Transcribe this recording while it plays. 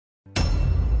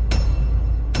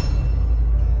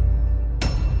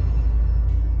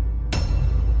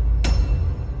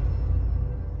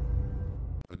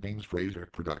Dames Fraser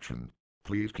production.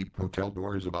 Please keep hotel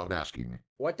doors about asking.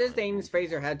 What does Dames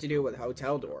Fraser had to do with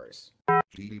hotel doors?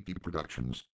 GEP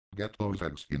Productions. Get those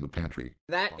eggs in the pantry.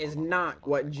 That is not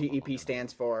what GEP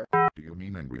stands for. Do you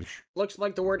mean English? Looks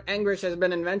like the word English has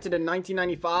been invented in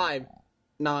 1995.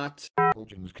 Not.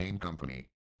 Ogen's Cane Company.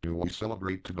 Do we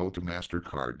celebrate to go to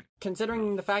MasterCard?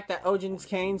 Considering the fact that Ogen's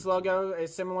Cane's logo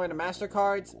is similar to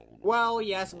MasterCard's, well,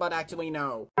 yes, but actually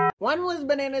no. When was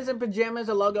Bananas in Pajamas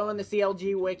a logo in the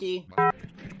CLG wiki?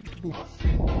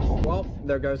 Well,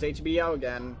 there goes HBO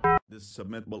again. This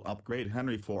submit will upgrade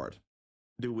Henry Ford.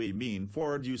 Do we mean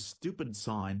Ford, you stupid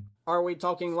sign? Are we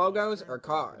talking logos or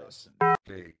cars?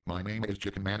 Hey, my name is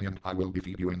Chicken Man and I will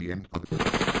defeat you in the end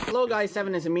of Low Guy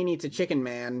 7 is a meanie to Chicken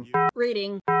Man.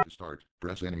 Reading. To start,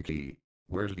 press any key.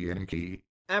 Where's the any key?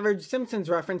 Average Simpsons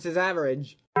reference is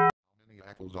average. How many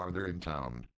apples are there in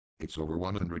town? It's over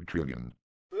 100 trillion.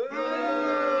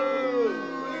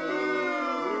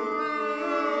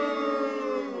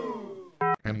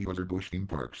 Any other bush theme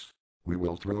parks? We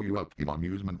will throw you up in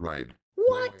amusement ride.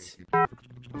 What?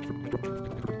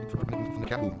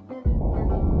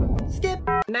 Kaboom. Skip!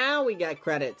 Now we get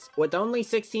credits, with only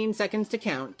 16 seconds to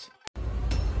count.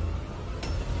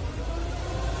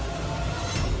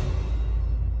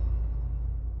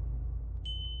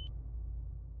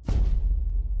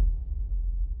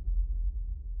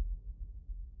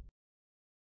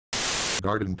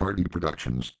 Garden Party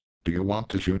Productions. Do you want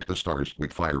to shoot the stars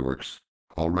with fireworks?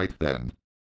 Alright then.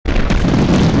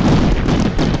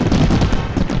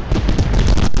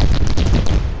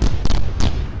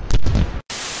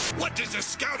 What does the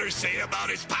scouter say about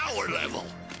his power level?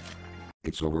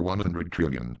 It's over 100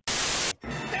 trillion.